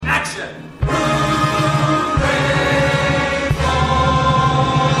Action! Hooray for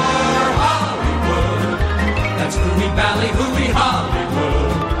Hollywood! That's Hooey Valley, Hooey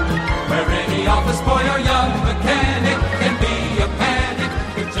Hollywood, where any office boy or young mechanic can be a panic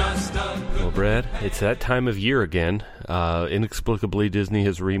with just a good... Well, Brad, it's that time of year again. Inexplicably, Disney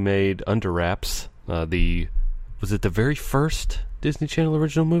has remade Under Wraps. Was it the very first Disney Channel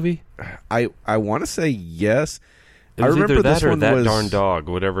original movie? I want to say yes. It was I remember either that this or one That was... Darn Dog,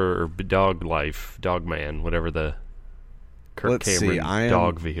 whatever, or Dog Life, Dog Man, whatever the Kirk Let's Cameron see.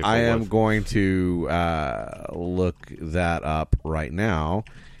 dog vehicle I am was. going to look that up right now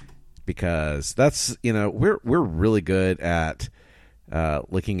because that's, we're really good at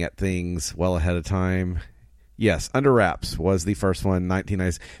looking at things well ahead of time. Yes, Under Wraps was the first one,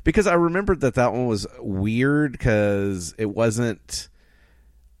 1990s. Because I remembered that one was weird because it wasn't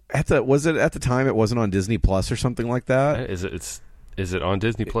at the time it wasn't on Disney Plus or something like that. Is it on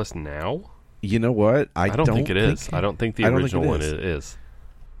Disney Plus now? You know what? I don't think it is. I don't think the original one is.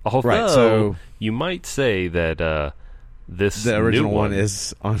 Although, right, so you might say that the original new one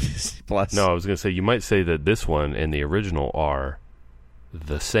is on Disney Plus. No, I was going to say you might say that this one and the original are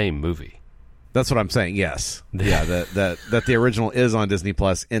the same movie. That's what I'm saying. Yes, yeah. That the original is on Disney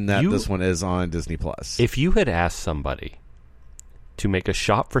Plus, and that this one is on Disney Plus. If you had asked somebody to make a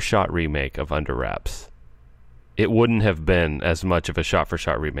shot-for-shot remake of Under Wraps, it wouldn't have been as much of a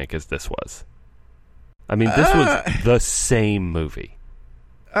shot-for-shot remake as this was. I mean, this was the same movie,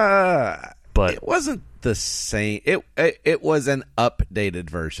 but it wasn't the same. It was an updated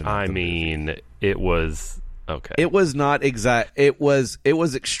version. Of the movie. It was. Okay. It was not exact. It was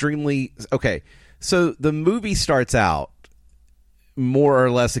extremely okay. So the movie starts out more or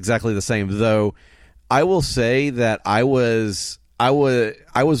less exactly the same. Though I will say that I was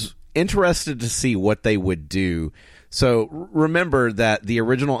interested to see what they would do. So remember that the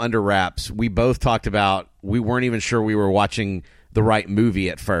original Under Wraps, we both talked about. We weren't even sure we were watching the right movie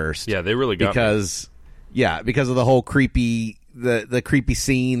at first. Yeah, they really got because of the whole creepy the creepy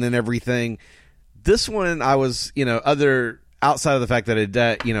scene and everything. This one, I was, outside of the fact that it,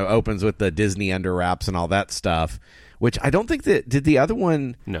 opens with the Disney Under Wraps and all that stuff, which I don't think that, did the other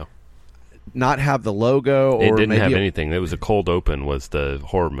one not have the logo? Or it didn't maybe have anything. It was a cold open, was the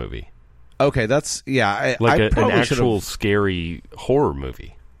horror movie. Okay, that's, yeah. An actual scary horror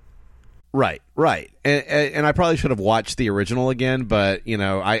movie. Right. And I probably should have watched the original again, but,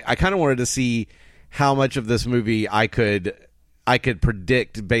 I kind of wanted to see how much of this movie I could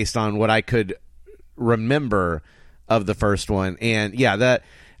predict based on what I could remember of the first one. And yeah, that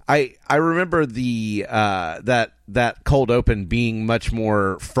I remember the that cold open being much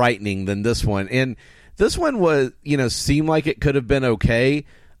more frightening than this one. And this one was, seemed like it could have been okay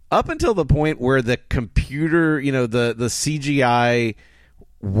up until the point where the computer, the CGI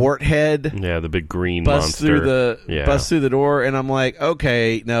warthead, the big green busts monster busts through the door, and I'm like,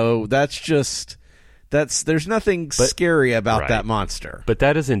 okay, no, there's nothing scary about that monster. But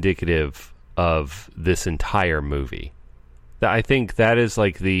that is indicative of this entire movie. I think that is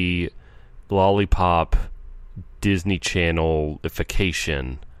like the lollipop Disney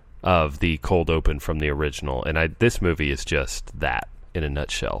Channel-ification of the cold open from the original. And this movie is just that in a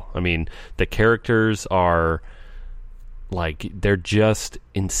nutshell. I mean, the characters are like, they're just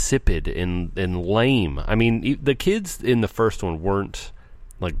insipid and lame. I mean, the kids in the first one weren't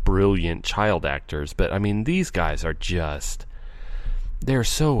like brilliant child actors, but I mean, these guys are just... They're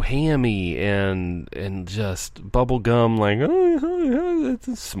so hammy and just bubblegum, like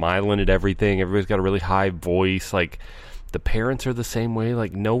smiling at everything. Everybody's got a really high voice. Like, the parents are the same way.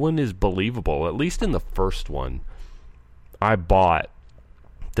 Like, no one is believable. At least in the first one, I bought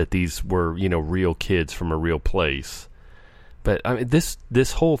that these were, real kids from a real place. But I mean,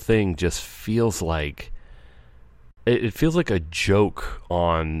 this whole thing just feels like it feels like a joke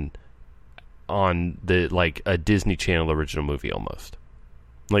on the like a Disney Channel original movie almost.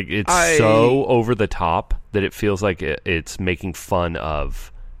 Like, it's so over the top that it feels like it's making fun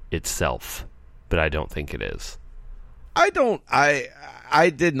of itself, but I don't think it is. I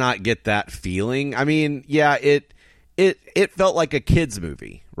did not get that feeling. I mean, yeah, it felt like a kids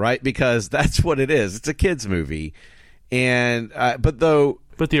movie, right? Because that's what it is. It's a kids movie, and but the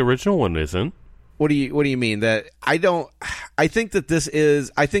original one isn't. What do you mean? That I think that this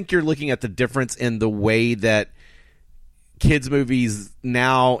is. I think you're looking at the difference in the way that kids movies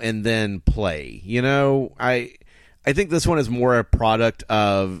now and then play. I think this one is more a product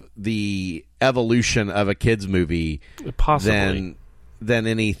of the evolution of a kids movie, possibly, than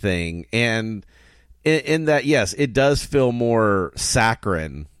anything. And in that, yes, it does feel more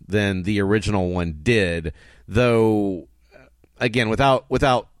saccharine than the original one did. Though, again, without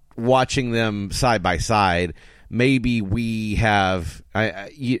watching them side by side, maybe we have.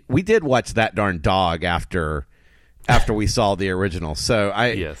 We did watch That Darn Dog after we saw the original. So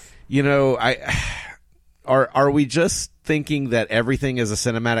yes. Are we just thinking that everything is a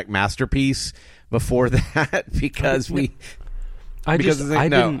cinematic masterpiece before that? Because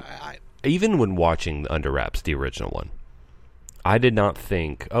even when watching Under Wraps, the original one, I did not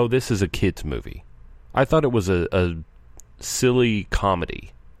think, oh, this is a kid's movie. I thought it was a silly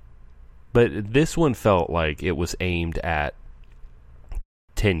comedy. But this one felt like it was aimed at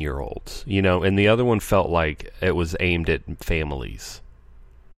 10-year-olds, and the other one felt like it was aimed at families.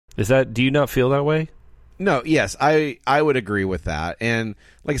 Do you not feel that way? No, yes, I would agree with that. And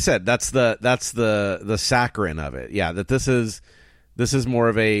like I said, that's the saccharine of it. Yeah, that this is more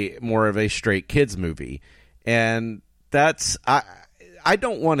of a straight kids movie. And that's I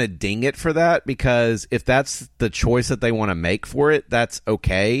don't want to ding it for that, because if that's the choice that they want to make for it, that's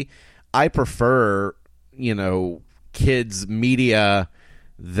okay. I prefer, kids media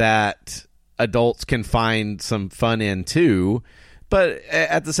that adults can find some fun in too. But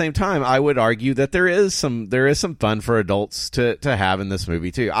at the same time, I would argue that there is some fun for adults to have in this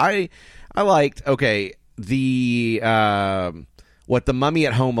movie too. I liked the Mummy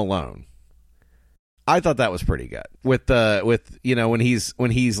at Home Alone. I thought that was pretty good with when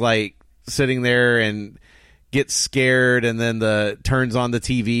he's like sitting there and gets scared, and then turns on the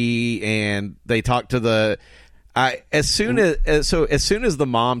TV and they talk to as soon as the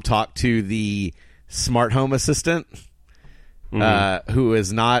mom talked to the smart home assistant. Who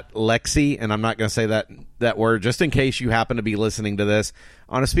is not Lexi, and I'm not going to say that word just in case you happen to be listening to this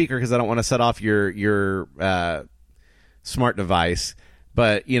on a speaker, because I don't want to set off your smart device.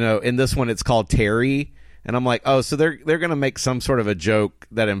 But in this one it's called Terry, and I'm like, oh, so they're going to make some sort of a joke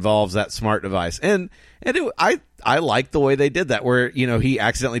that involves that smart device, and I like the way they did that, where he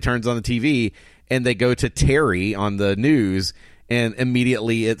accidentally turns on the TV and they go to Terry on the news, and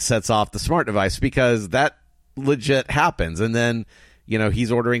immediately it sets off the smart device, because that legit happens. And then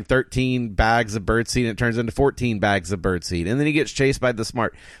he's ordering 13 bags of birdseed and it turns into 14 bags of birdseed, and then he gets chased by the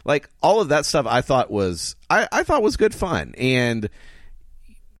smart, like all of that stuff. I thought was good fun and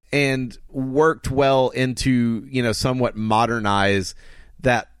worked well into somewhat modernize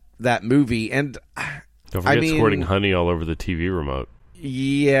that movie. And don't forget squirting honey all over the TV remote.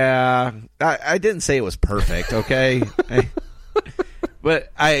 Yeah, I didn't say it was perfect, okay?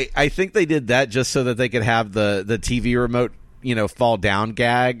 But I think they did that just so that they could have the TV remote, fall down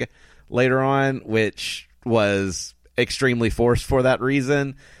gag later on, which was extremely forced for that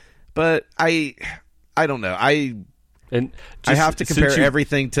reason. But I don't know. I have to compare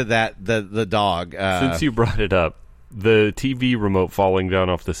everything to the dog. Since you brought it up, the TV remote falling down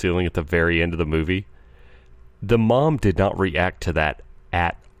off the ceiling at the very end of the movie, the mom did not react to that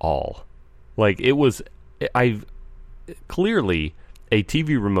at all. Like, it was, clearly a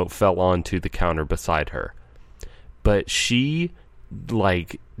TV remote fell onto the counter beside her, but she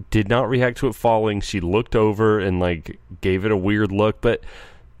did not react to it falling. She looked over and gave it a weird look. But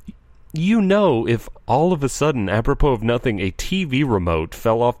if all of a sudden, apropos of nothing, a TV remote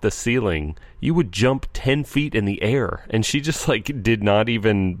fell off the ceiling, you would jump 10 feet in the air. And she just did not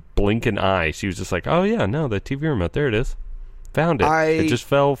even blink an eye. She was just like, oh yeah, no, the TV remote, there it is, found it. It just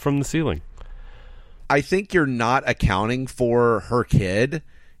fell from the ceiling. I think you're not accounting for her kid.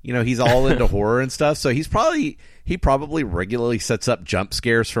 He's all into horror and stuff, so he probably regularly sets up jump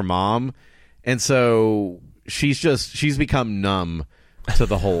scares for mom, and so she's become numb to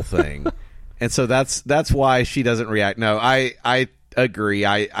the whole thing, and so that's why she doesn't react. No, I agree.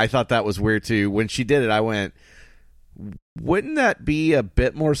 I thought that was weird too. When she did it, I went, wouldn't that be a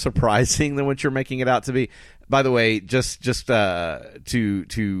bit more surprising than what you're making it out to be? By the way, just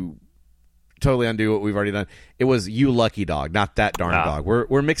to totally undo what we've already done, it was You Lucky Dog, not That Darn Dog.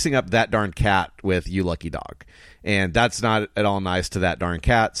 We're mixing up That Darn Cat with You Lucky Dog, and that's not at all nice to That Darn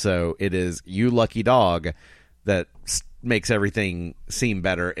Cat. So it is You Lucky Dog that makes everything seem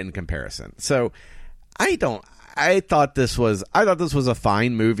better in comparison. So I thought this was a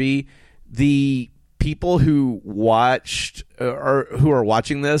fine movie. The people who watched or who are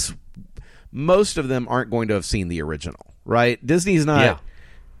watching this, most of them aren't going to have seen the original, right? Disney's not. Yeah.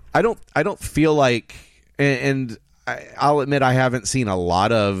 I don't feel like, and I'll admit I haven't seen a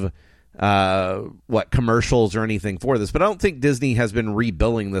lot of commercials or anything for this, but I don't think Disney has been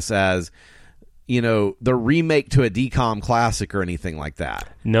rebilling this as the remake to a DCOM classic or anything like that.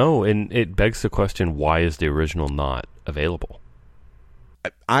 No, and it begs the question: why is the original not available?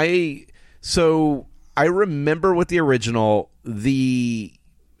 I remember with the original,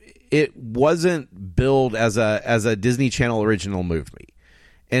 it wasn't billed as a Disney Channel original movie.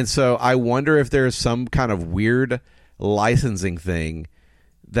 And so I wonder if there's some kind of weird licensing thing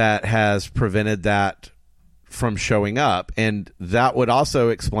that has prevented that from showing up. And that would also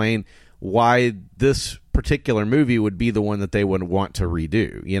explain why this particular movie would be the one that they would want to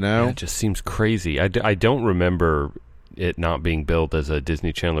redo, you know? Yeah, it just seems crazy. I don't remember it not being billed as a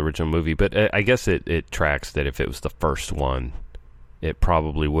Disney Channel original movie, but I guess it tracks that if it was the first one, it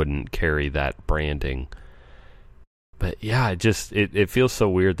probably wouldn't carry that branding. But yeah, it feels so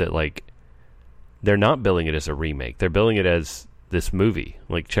weird that like they're not billing it as a remake. They're billing it as this movie.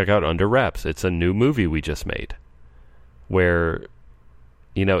 Like, check out Under Wraps. It's a new movie we just made. Where,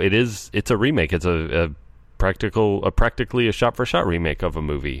 you know, it's a remake. It's a practically a shot for shot remake of a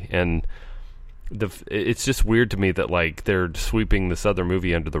movie. And it's just weird to me that like they're sweeping this other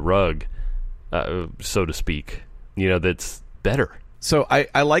movie under the rug, so to speak. You know, that's better. So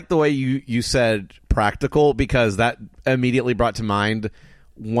I like the way you said practical, because that immediately brought to mind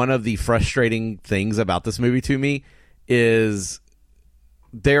one of the frustrating things about this movie to me is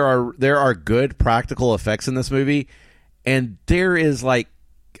there are good practical effects in this movie, and there is like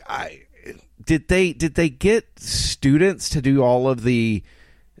did they get students to do all of the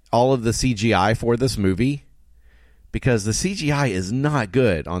CGI for this movie? Because the CGI is not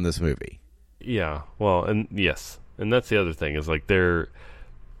good on this movie. Yeah, well, and yes. And that's the other thing, is like the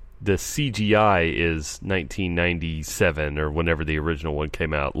CGI is 1997 or whenever the original one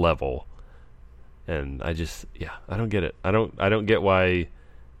came out level. And I don't get it. I don't get why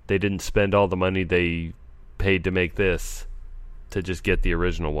they didn't spend all the money they paid to make this to just get the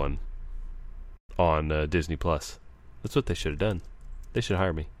original one on Disney Plus. That's what they should have done. They should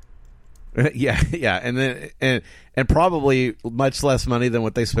hire me. Yeah, and then and probably much less money than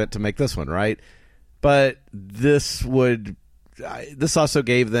what they spent to make this one, right? But this also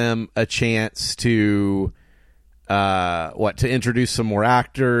gave them a chance to introduce some more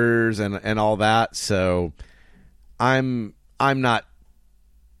actors and all that. So I'm not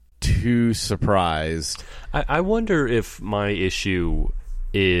too surprised. I wonder if my issue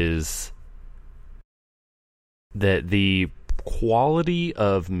is that the quality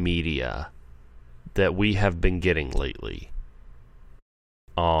of media that we have been getting lately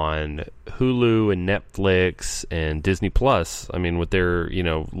on Hulu and Netflix and Disney Plus, I mean, with their, you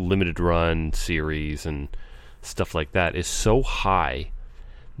know, limited run series and stuff like that, is so high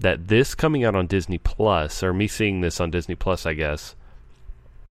that this coming out on Disney Plus, or me seeing this on Disney Plus, I guess,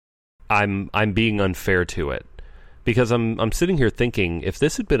 I'm being unfair to it, because I'm sitting here thinking, if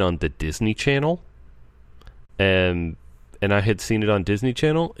this had been on the Disney Channel and I had seen it on Disney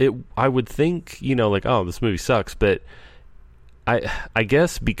Channel, I would think, you know, like, oh, this movie sucks, but I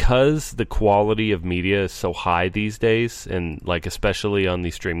guess because the quality of media is so high these days, and like especially on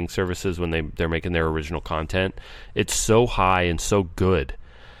these streaming services when they're making their original content, it's so high and so good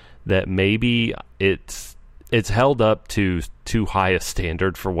that maybe it's held up to too high a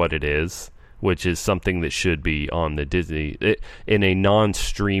standard for what it is, which is something that should be on the Disney in a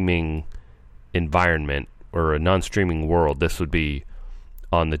non-streaming environment or a non-streaming world. This would be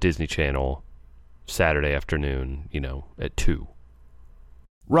on the Disney Channel Saturday afternoon, you know, at 2.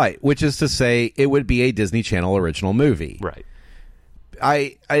 Right, which is to say it would be a Disney Channel original movie. Right.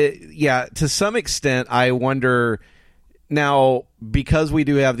 Yeah, to some extent I wonder now, because we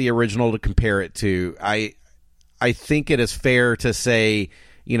do have the original to compare it to, I think it is fair to say,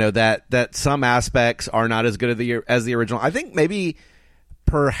 you know, that some aspects are not as good as the original. I think maybe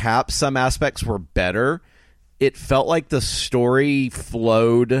perhaps some aspects were better. It felt like the story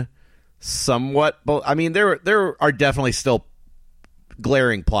flowed somewhat, but I mean there are definitely still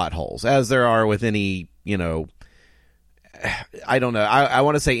glaring plot holes, as there are with any, you know, I don't know, I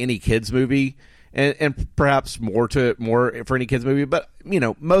want to say any kids movie, and perhaps more for any kids movie, but you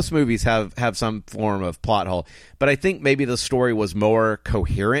know, most movies have some form of plot hole. But I think maybe the story was more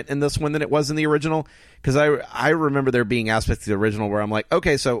coherent in this one than it was in the original, because I remember there being aspects of the original where I'm like,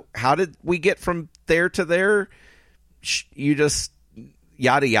 okay, so how did we get from there to there? You just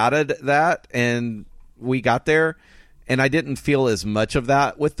yada yada that and we got there, and I didn't feel as much of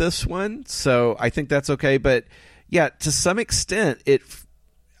that with this one, so I think that's okay. But yeah, to some extent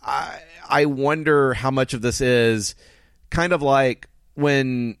I wonder how much of this is kind of like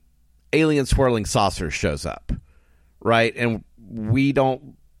when Alien Swirling Saucers shows up, right? And we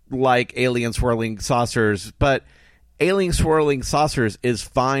don't like Alien Swirling Saucers, but Alien Swirling Saucers is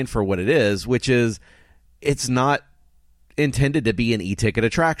fine for what it is, which is it's not intended to be an e-ticket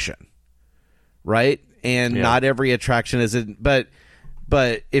attraction, right? And not every attraction isn't, but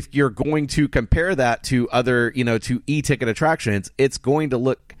if you're going to compare that to other, you know, to e-ticket attractions, it's going to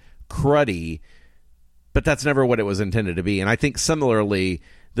look cruddy, but that's never what it was intended to be. And I think similarly,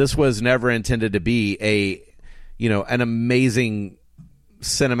 this was never intended to be an amazing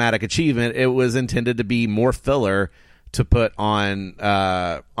cinematic achievement. It was intended to be more filler to put on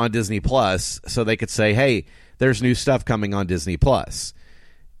Disney Plus, so they could say, "Hey, there's new stuff coming on Disney Plus,"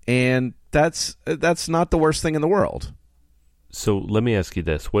 and that's not the worst thing in the world. So let me ask you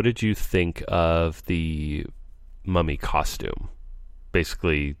this: what did you think of the mummy costume?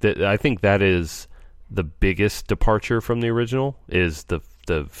 Basically, I think that is the biggest departure from the original. Is the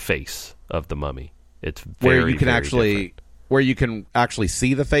face of the mummy? It's very, where you can very actually different. where you can actually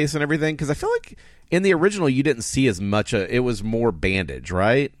see the face and everything. Because I feel like in the original you didn't see as much. It was more bandage,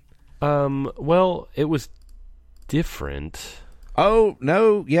 right? Well, it was different. Oh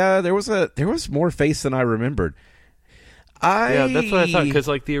no, yeah, there was more face than I remembered. Yeah, that's what I thought. Because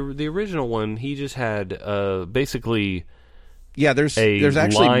like the original one, he just had basically. Yeah, there's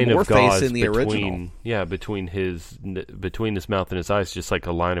actually more face in the original. Yeah, between his mouth and his eyes, just like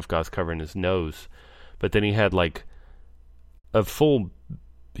a line of gauze covering his nose. But then he had like a full,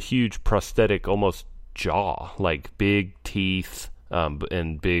 huge prosthetic, almost jaw, like big teeth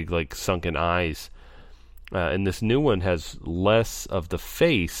and big like sunken eyes. And this new one has less of the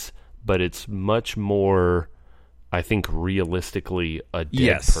face, but it's much more, I think, realistically a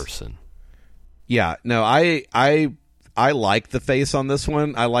dead person. Yeah, no, I like the face on this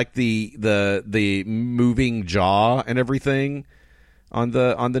one. I like the moving jaw and everything on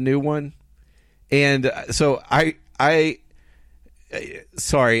the new one. And so I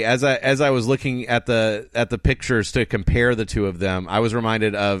sorry, as I was looking at the pictures to compare the two of them, I was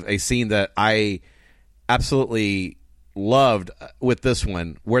reminded of a scene that I absolutely loved with this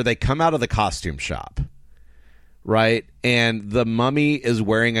one, where they come out of the costume shop, right? And the mummy is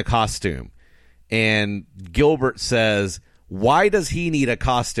wearing a costume. And Gilbert says, "Why does he need a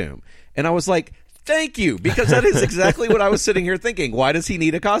costume?" And I was like, thank you, because that is exactly what I was sitting here thinking. Why does he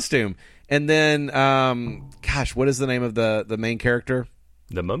need a costume? And then, gosh, what is the name of the main character?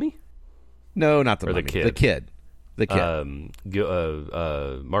 The mummy? No, not the mummy. The kid. The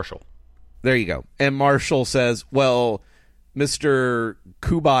kid. Marshall. There you go. And Marshall says, well, Mr.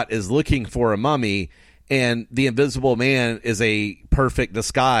 Kubat is looking for a mummy, and the Invisible Man is a perfect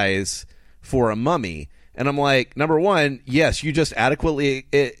disguise for a mummy. And I'm like, number one, yes, you just adequately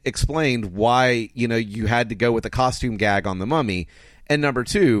explained why, you had to go with the costume gag on the mummy. And number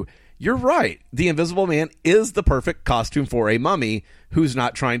two, you're right. The Invisible Man is the perfect costume for a mummy who's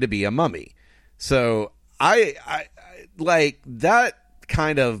not trying to be a mummy. So I like that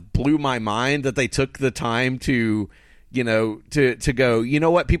kind of blew my mind that they took the time to go, you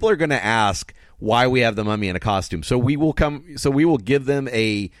know what? People are going to ask why we have the mummy in a costume. So we will give them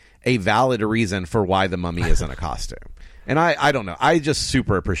a valid reason for why the mummy is in a costume. And I don't know. I just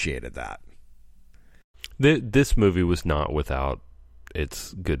super appreciated that. This movie was not without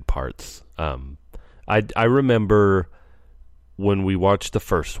its good parts. I remember when we watched the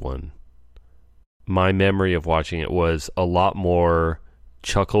first one, my memory of watching it was a lot more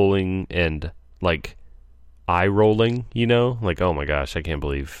chuckling and like eye rolling, like, oh my gosh, I can't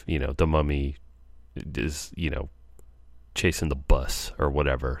believe, the mummy is, chasing the bus or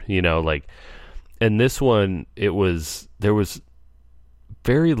whatever, like, and this one, there was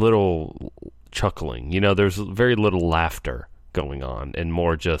very little chuckling, there's very little laughter going on and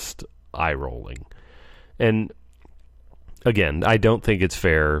more just eye rolling. And again, I don't think it's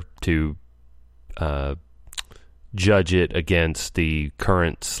fair to judge it against the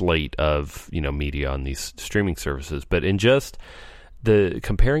current slate of media on these streaming services, but in just the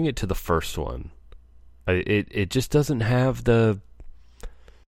comparing it to the first one, it just doesn't have the,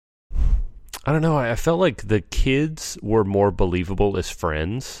 I don't know, I felt like the kids were more believable as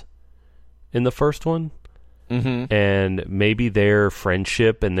friends in the first one. Mm-hmm. And maybe their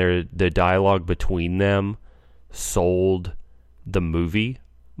friendship and the dialogue between them sold the movie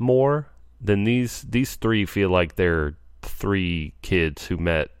more than these three feel like they're three kids who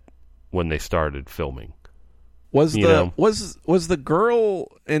met when they started filming. Was the girl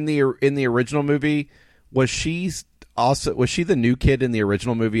in the original movie, was she the new kid in the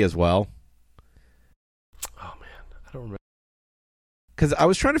original movie as well? Oh man, I don't remember. Because I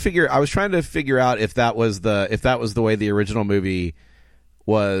was trying to figure out if that was the way the original movie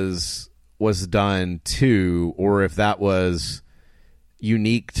was done too, or if that was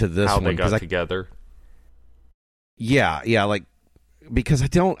unique to this how one. They got together. Yeah, like, because I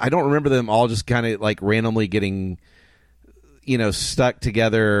don't remember them all just kind of like randomly getting stuck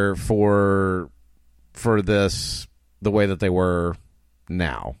together for this the way that they were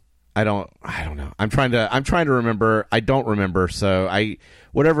now. I don't know. I'm trying to remember. I don't remember. So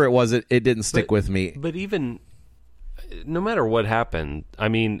whatever it was, it didn't stick with me. But even no matter what happened, I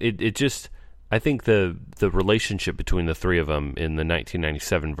mean, it just, I think the relationship between the three of them in the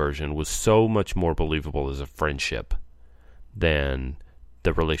 1997 version was so much more believable as a friendship than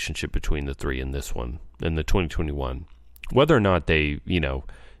the relationship between the three in this one, in the 2021. Whether or not they,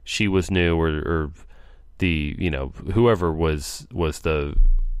 she was new or the, whoever was the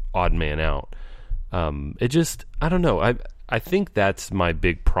odd man out. It just, I don't know. I think that's my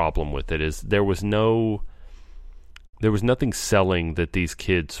big problem with it, is there was nothing selling that these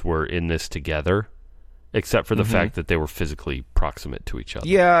kids were in this together, except for the fact that they were physically proximate to each other.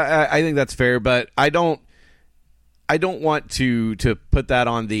 Yeah, I think that's fair, but I don't want to put that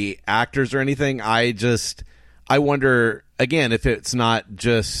on the actors or anything. I wonder again if it's not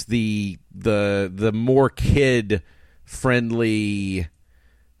just the more kid friendly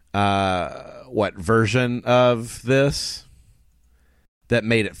version of this that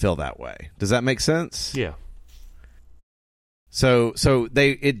made it feel that way. Does that make sense? Yeah. So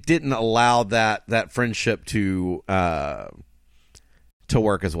it didn't allow that friendship to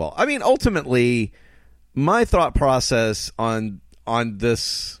work as well. I mean, ultimately, my thought process on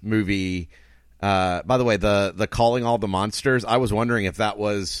this movie. By the way, the calling all the monsters. I was wondering if that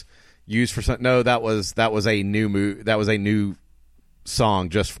was used for something. No, that was a new song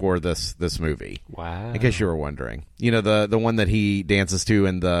just for this movie. Wow. In case you were wondering, the one that he dances to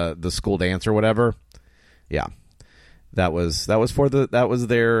in the school dance or whatever. Yeah. That was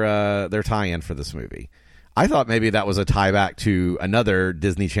their tie-in for this movie. I thought maybe that was a tie back to another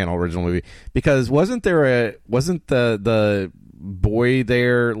Disney Channel original movie, because wasn't the boy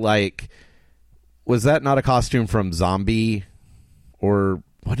there, like, was that not a costume from Zombie, or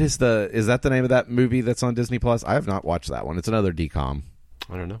is that the name of that movie that's on Disney Plus? I have not watched that one. It's another DCOM.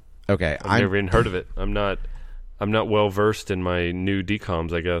 I don't know. Okay, I've never even heard of it. I'm not well versed in my new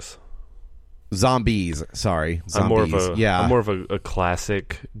DCOMs, I guess. Zombies. Sorry, Zombies. I'm more of a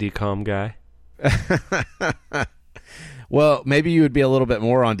classic DCOM guy. Well, maybe you would be a little bit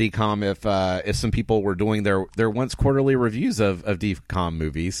more on DCOM if some people were doing their once quarterly reviews of DCOM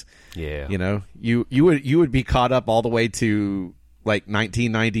movies. Yeah. You would be caught up all the way to like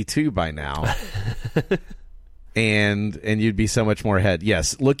 1992 by now. and you'd be so much more ahead.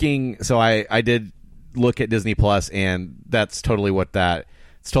 Yes, so I did look at Disney Plus, and that's totally what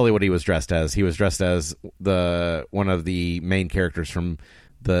he was dressed as. He was dressed as one of the main characters from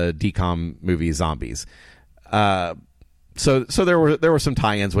the DCOM movie Zombies. So there were some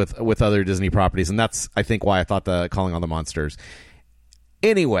tie-ins with other Disney properties, and that's, I think, why I thought the Calling All the Monsters.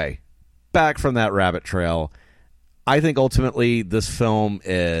 Anyway, back from that rabbit trail, I think ultimately this film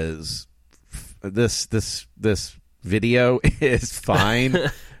is this video is fine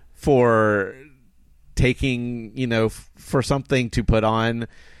for taking, for something to put on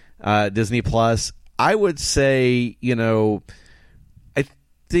Disney Plus. I would say, I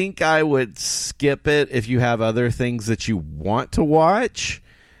think I would skip it if you have other things that you want to watch.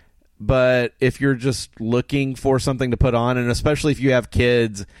 But if you're just looking for something to put on, and especially if you have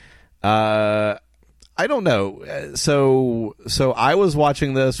kids, I don't know. So I was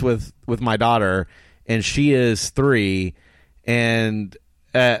watching this with my daughter, and she is 3, and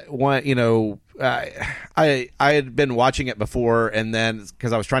I had been watching it before, and then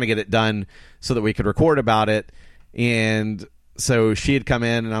because I was trying to get it done so that we could record about it, and so she had come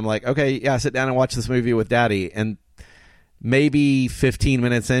in, and I'm like, okay, yeah, sit down and watch this movie with Daddy. And maybe 15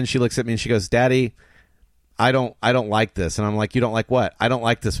 minutes in, she looks at me and she goes, Daddy, I don't like this. And I'm like, you don't like what? I don't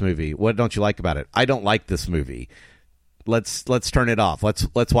like this movie. What don't you like about it? I don't like this movie. Let's turn it off.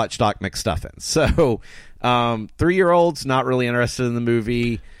 Let's watch Doc McStuffins. So 3-year-old's not really interested in the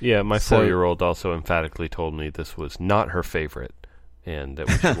movie. Yeah, my 4-year-old also emphatically told me this was not her favorite and that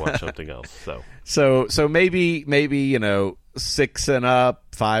we should watch something else. So maybe 6 and up,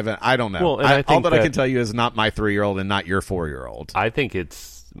 5 and I don't know. Well, and all that I can tell you is not my 3-year-old and not your 4-year-old. I think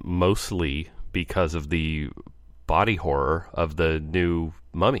it's mostly because of the body horror of the new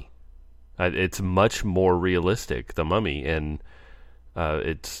Mummy. It's much more realistic, the Mummy, and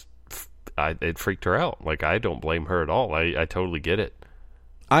it freaked her out. Like, I don't blame her at all. I totally get it.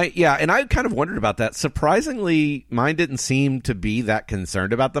 And I kind of wondered about that. Surprisingly, mine didn't seem to be that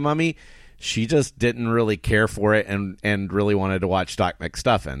concerned about the Mummy. She just didn't really care for it and really wanted to watch Doc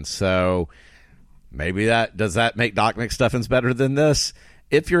McStuffins. So maybe does that make Doc McStuffins better than this?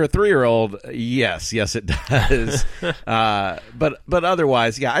 If you're a 3-year-old, yes, it does. But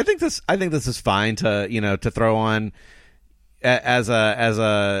otherwise, yeah, I think this is fine to throw on as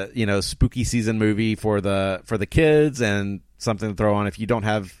a spooky season movie for the kids, and something to throw on if you don't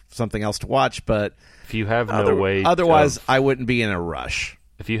have something else to watch. But if you have no way, otherwise, I wouldn't be in a rush.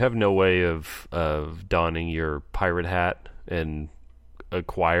 if you have no way of donning your pirate hat and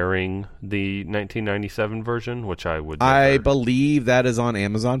acquiring the 1997 version, which I would never... I believe that is on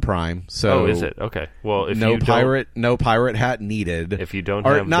Amazon Prime. So is it? Okay. Well, if no you no pirate hat needed. If you don't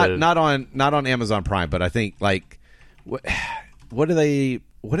or have not on Amazon Prime, but I think like what do they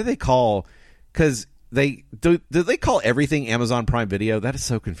call? Because do they call everything Amazon Prime Video? That is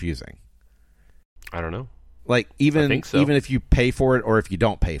so confusing. I don't know. Like even so. Even if you pay for it or if you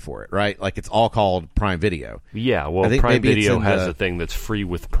don't pay for it, right? Like it's all called Prime Video. Yeah, well, Prime Video has a thing that's free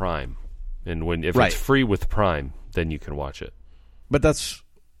with Prime, and if it's free with Prime, then you can watch it. But that's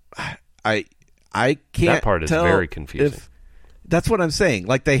I can't. That part is very confusing. That's what I'm saying.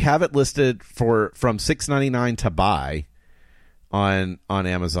 Like they have it listed from $6.99 to buy on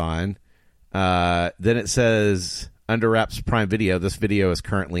Amazon. Then it says under wraps Prime Video. This video is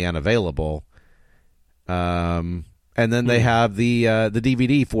currently unavailable. And then they have the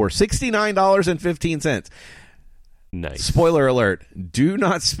DVD for $69.15. Nice. Spoiler alert: do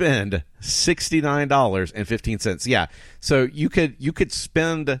not spend $69.15. Yeah, so you could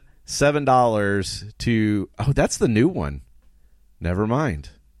spend $7 to. Oh, that's the new one. Never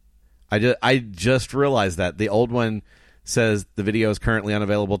mind. I just realized that the old one says the video is currently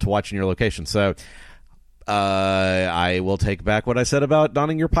unavailable to watch in your location. So. I will take back what I said about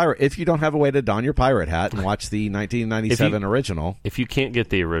donning your pirate. If you don't have a way to don your pirate hat and watch the 1997 original. If you can't get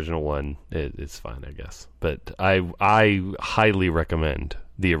the original one, it's fine, I guess. But I highly recommend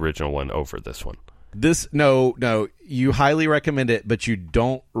the original one over this one. No, you highly recommend it, but you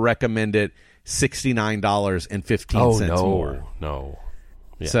don't recommend it $69.15 more. No.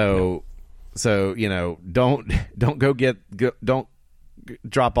 Yeah, so don't don't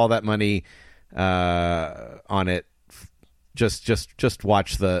drop all that money on it. Just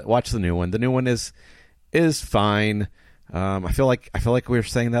watch the new one. The new one is fine. I feel like we're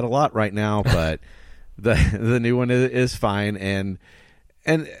saying that a lot right now, but the new one is fine. And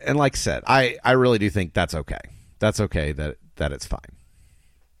like I said, I really do think that's okay. That's okay that it's fine.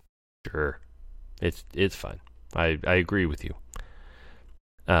 Sure, it's fine. I agree with you.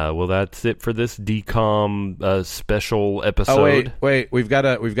 Well, that's it for this DCOM special episode. Oh wait, we've got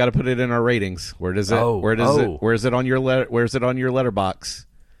to put it in our ratings. Where does it? Where's it on your Where's it on your letterbox?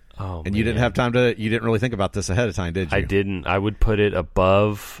 Oh, and you didn't have time to. You didn't really think about this ahead of time, did you? I didn't. I would put it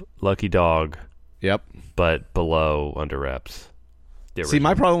above Lucky Dog. Yep. But below Under Wraps. See,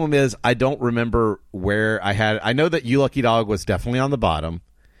 my problem is I don't remember where I had. I know that You Lucky Dog was definitely on the bottom,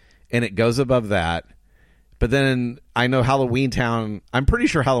 and it goes above that. But then I know Halloween Town. I'm pretty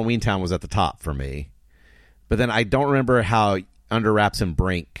sure Halloween Town was at the top for me. But then I don't remember how Under Wraps and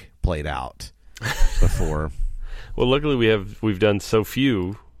Brink played out before. Well, luckily we've done so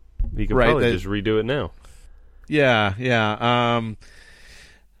few. You can probably just redo it now. Yeah.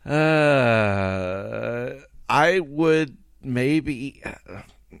 I would maybe.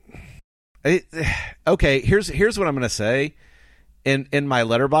 Okay, here's what I'm going to say. In my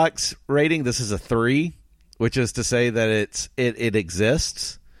letterbox rating, this is a 3. Which is to say that it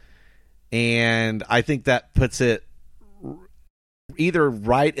exists, and I think that puts it either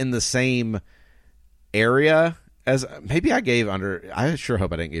right in the same area as maybe I gave Under. I sure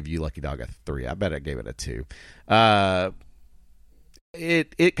hope I didn't give You Lucky Dog a 3. I bet I gave it a 2.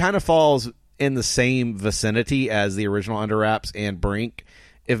 It kind of falls in the same vicinity as the original Under Wraps and Brink,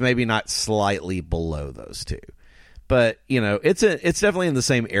 if maybe not slightly below those two. But it's definitely in the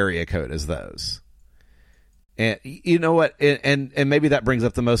same area code as those. And you know what? And maybe that brings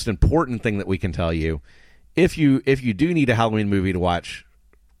up the most important thing that we can tell you. If you do need a Halloween movie to watch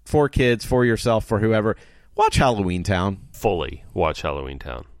for kids, for yourself, for whoever, watch Halloween Town. Fully watch Halloween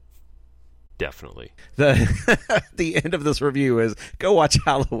Town. Definitely. The end of this review is go watch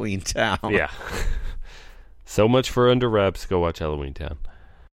Halloween Town. Yeah. So much for Under Wraps. Go watch Halloween Town.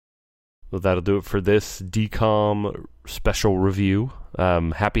 Well, that'll do it for this DCOM special review.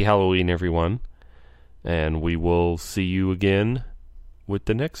 Happy Halloween, everyone. And we will see you again with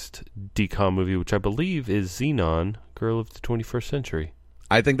the next DCOM movie, which I believe is Xenon, Girl of the 21st Century.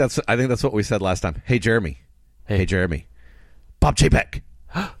 I think that's what we said last time. Hey, Jeremy. Hey, Jeremy. Bob Chapek.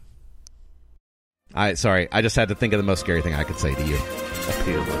 Sorry. I just had to think of the most scary thing I could say to you. I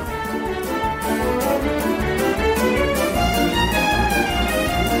peed a little.